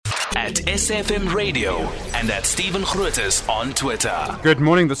at SFM Radio and at Stephen Grootes on Twitter. Good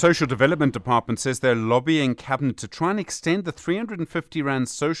morning. The Social Development Department says they're lobbying Cabinet to try and extend the 350 Rand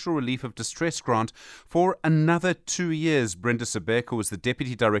Social Relief of Distress grant for another 2 years. Brenda Sibeko is the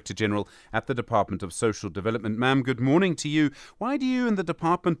Deputy Director General at the Department of Social Development. Ma'am, good morning to you. Why do you and the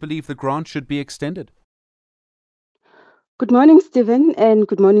department believe the grant should be extended? Good morning, Stephen, and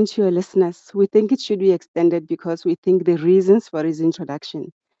good morning to your listeners. We think it should be extended because we think the reasons for its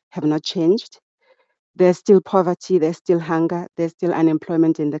introduction have not changed. There's still poverty, there's still hunger, there's still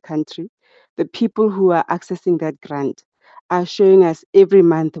unemployment in the country. The people who are accessing that grant are showing us every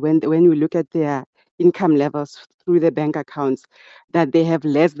month when we look at their income levels through their bank accounts that they have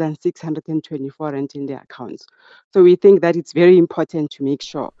less than 624 rand in their accounts. So we think that it's very important to make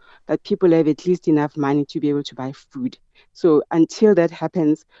sure that people have at least enough money to be able to buy food. So until that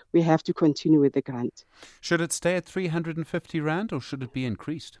happens, we have to continue with the grant. Should it stay at 350 Rand or should it be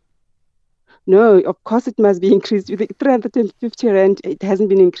increased? No, of course it must be increased. With the 350 Rand, it hasn't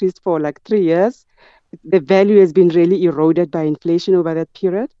been increased for like 3 years. The value has been really eroded by inflation over that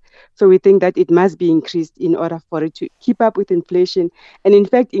period. So we think that it must be increased in order for it to keep up with inflation and in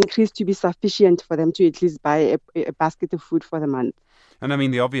fact increase to be sufficient for them to at least buy a basket of food for the month. And I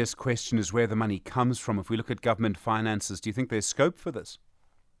mean, the obvious question is where the money comes from. If we look at government finances, do you think there's scope for this?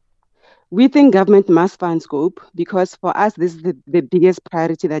 We think government must fund scope because for us, this is the biggest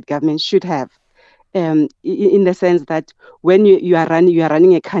priority that government should have. In the sense that when you are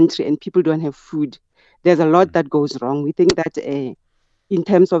running a country and people don't have food, there's a lot that goes wrong. We think that in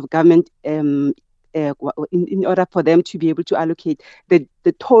terms of government, in order for them to be able to allocate the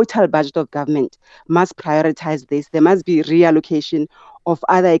total budget of government must prioritize this. There must be reallocation of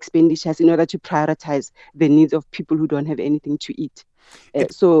other expenditures in order to prioritize the needs of people who don't have anything to eat.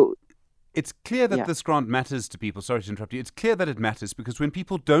 It's clear that this grant matters to people. Sorry to interrupt you. It's clear that it matters because when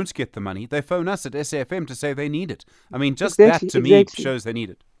people don't get the money, they phone us at SAFM to say they need it. I mean, just that to me shows they need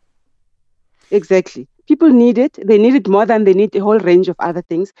it. Exactly. People need it. They need it more than they need a whole range of other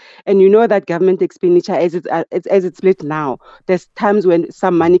things. And you know that government expenditure, as it's split now, there's times when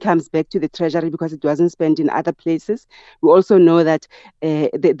some money comes back to the treasury because it wasn't spent in other places. We also know that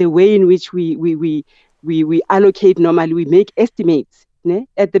the way in which we allocate normally, we make estimates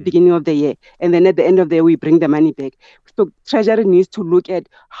at the beginning of the year, and then at the end of the year we bring the money back. So Treasury needs to look at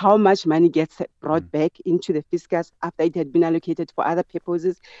how much money gets brought back into the fiscus after it had been allocated for other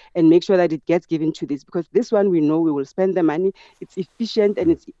purposes and make sure that it gets given to this, because this one we know we will spend the money, it's efficient and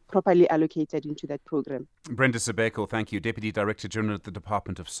it's properly allocated into that program. Brenda Sibeko, thank you. Deputy Director General at the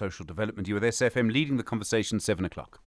Department of Social Development. You were with SFM leading the conversation, 7 o'clock.